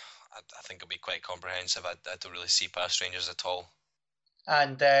it'll be quite comprehensive. I don't really see past Rangers at all.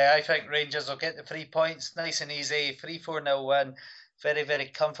 And I think Rangers will get the 3 points, nice and easy, 3-4-0 win. Very, very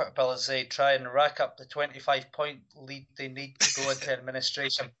comfortable as they try and rack up the 25-point lead they need to go into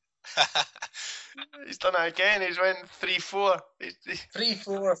administration. He's done it again. He's went 3-4.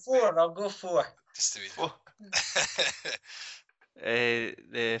 3-4-4. I'll go 4. Just to be 4.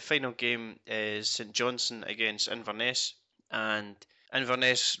 The final game is St Johnstone against Inverness, and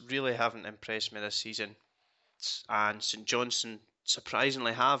Inverness really haven't impressed me this season, and St Johnstone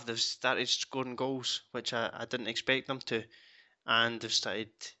surprisingly have. They've started scoring goals, which I didn't expect them to, and they've started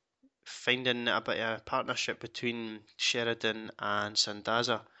finding a bit of a partnership between Sheridan and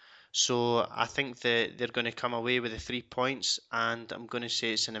Sandaza. So I think that they're going to come away with the 3 points, and I'm going to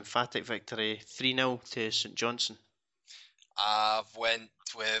say it's an emphatic victory, 3-0 to St Johnstone. I've went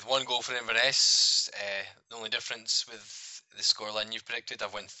with 1 goal for Inverness. The only difference with the scoreline you've predicted,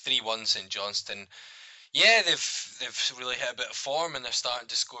 I've went 3-1 St Johnstone. Yeah, they've really hit a bit of form and they're starting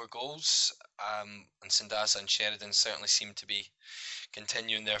to score goals. And Sandaza and Sheridan certainly seem to be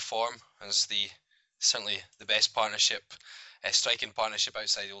continuing their form as certainly the best partnership, striking partnership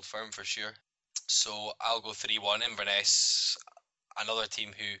outside the Old Firm for sure. So I'll go 3-1 Inverness, another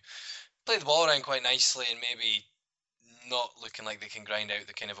team who play the ball around quite nicely and maybe not looking like they can grind out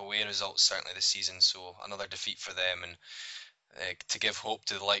the kind of away results certainly this season. So another defeat for them, and to give hope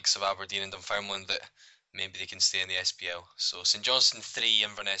to the likes of Aberdeen and Dunfermline that maybe they can stay in the SPL. So St Johnstone 3,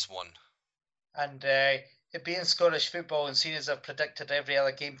 Inverness 1. And it being Scottish football, and seeing as I've predicted every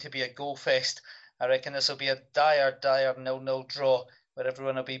other game to be a goal fest, I reckon this will be a dire 0-0 draw, where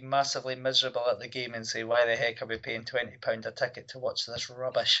everyone will be massively miserable at the game and say, why the heck are we paying £20 a ticket to watch this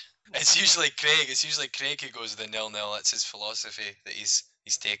rubbish? It's usually Craig who goes with the 0-0. That's his philosophy that he's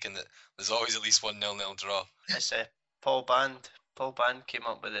taken, that there's always at least one 0-0 draw. It's Paul Band. Paul Band came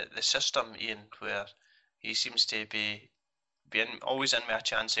up with the system, Ian, where he seems to be always in with a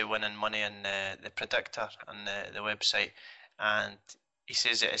chance of winning money in the predictor and the website, and he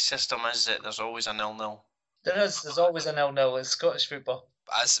says that his system is that there's always a 0-0. There's always a 0-0. It's Scottish football.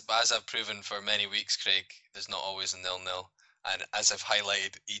 As I've proven for many weeks, Craig, there's not always a 0-0, and as I've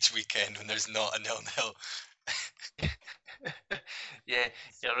highlighted each weekend when there's not a 0-0. Yeah,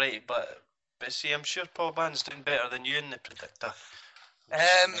 you're right, but see, I'm sure Paul Band's doing better than you in the predictor.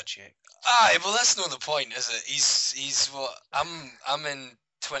 Well, that's not the point, is it? He's what I'm in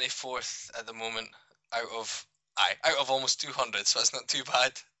 24th at the moment out of almost 200, so that's not too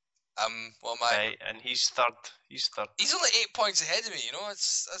bad. What am I? Right, and he's third. He's only 8 points ahead of me. You know,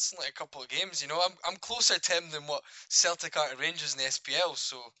 that's only a couple of games. You know, I'm closer to him than what Celtic are to Rangers in the SPL,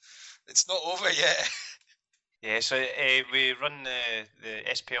 so it's not over yet. Yeah, so we run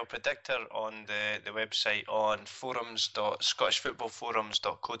the SPL predictor on the website on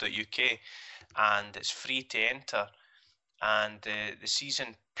scottishfootballforums.co.uk, and it's free to enter. And the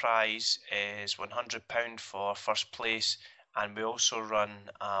season prize is £100 for first place, and we also run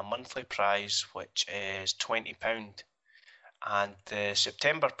a monthly prize which is £20. And the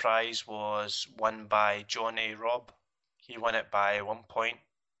September prize was won by John A. Robb. He won it by 1 point.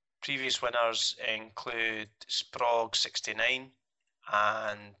 Previous winners include Sprog 69,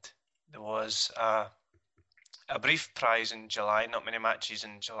 and there was a brief prize in July, not many matches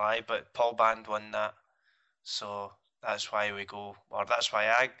in July, but Paul Band won that. So that's why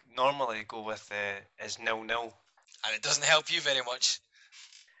I normally go with is 0-0. And it doesn't help you very much.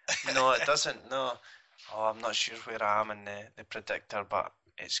 No, it doesn't, no. Oh, I'm not sure where I am in the predictor, but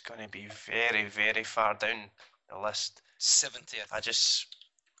it's going to be very, very far down the list. 70th. I just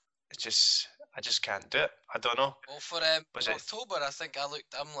can't do it. I don't know. Well, for Was it- October, I think I'm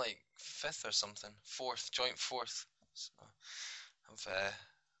like 5th or something. 4th, joint 4th. So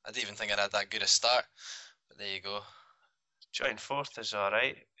I didn't even think I'd had that good a start. But there you go. Joint 4th is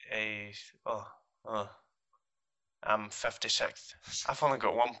alright. I'm 56th. I've only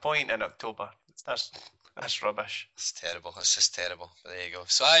got 1 point in October. That's rubbish. It's terrible. It's just terrible. But there you go.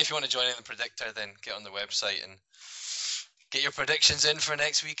 So if you want to join in the predictor, then get on the website and get your predictions in for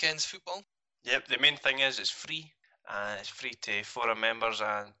next weekend's football. Yep, the main thing is it's free. It's free to forum members,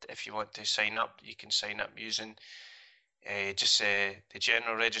 and if you want to sign up, you can sign up using the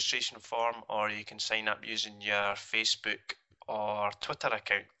general registration form, or you can sign up using your Facebook or Twitter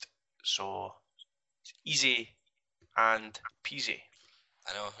account. So it's easy and peasy.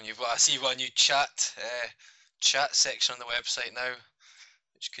 I know. I see you've got a new chat section on the website now,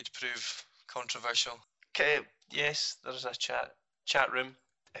 which could prove controversial. Okay, yes, there's a chat room.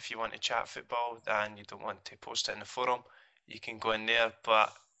 If you want to chat football and you don't want to post it in the forum, you can go in there.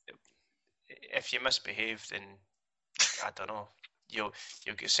 But if you misbehave, then I don't know. You'll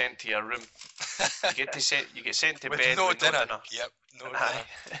get sent to your room. You get sent to with bed no with dinner. no dinner. Yep, no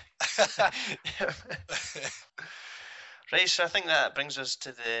dinner. Right, so I think that brings us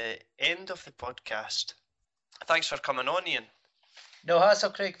to the end of the podcast. Thanks for coming on, Ian. No hassle,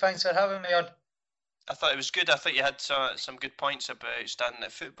 Craig. Thanks for having me on. I thought it was good. I thought you had some good points about standing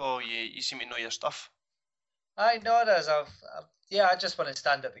at football. You seem to know your stuff. I know it is. I just want to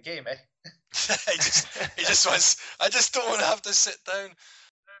stand at the game, eh? he just wants. I just don't want to have to sit down.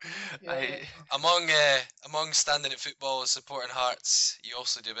 Yeah. Among standing at football, supporting Hearts, you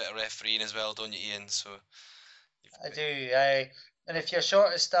also do a bit of refereeing as well, don't you, Ian? So I do. And if you're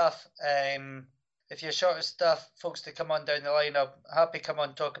short of stuff, folks to come on down the line, I'm happy to come on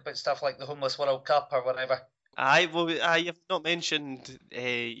and talk about stuff like the Homeless World Cup or whatever. You've not mentioned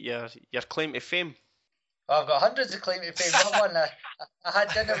your claim to fame. I've got hundreds of claim to fame. Not one. I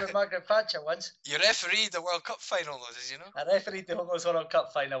had dinner with Margaret Thatcher once. you refereed the World Cup final, though, did you know? I refereed the Homeless World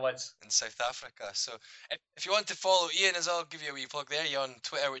Cup final once. In South Africa. So if you want to follow Ian as well, I'll give you a wee plug there. You're on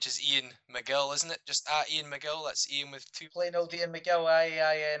Twitter, which is Ian McGill, isn't it? Just at Ian McGill. That's Ian with 2. Plain old Ian McGill,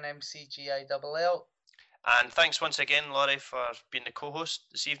 IEINMCGILL. And thanks once again, Laurie, for being the co-host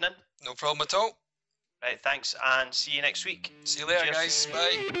this evening. No problem at all. Right, thanks, and see you next week. See you later, Cheers.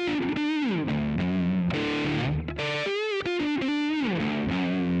 guys. Bye.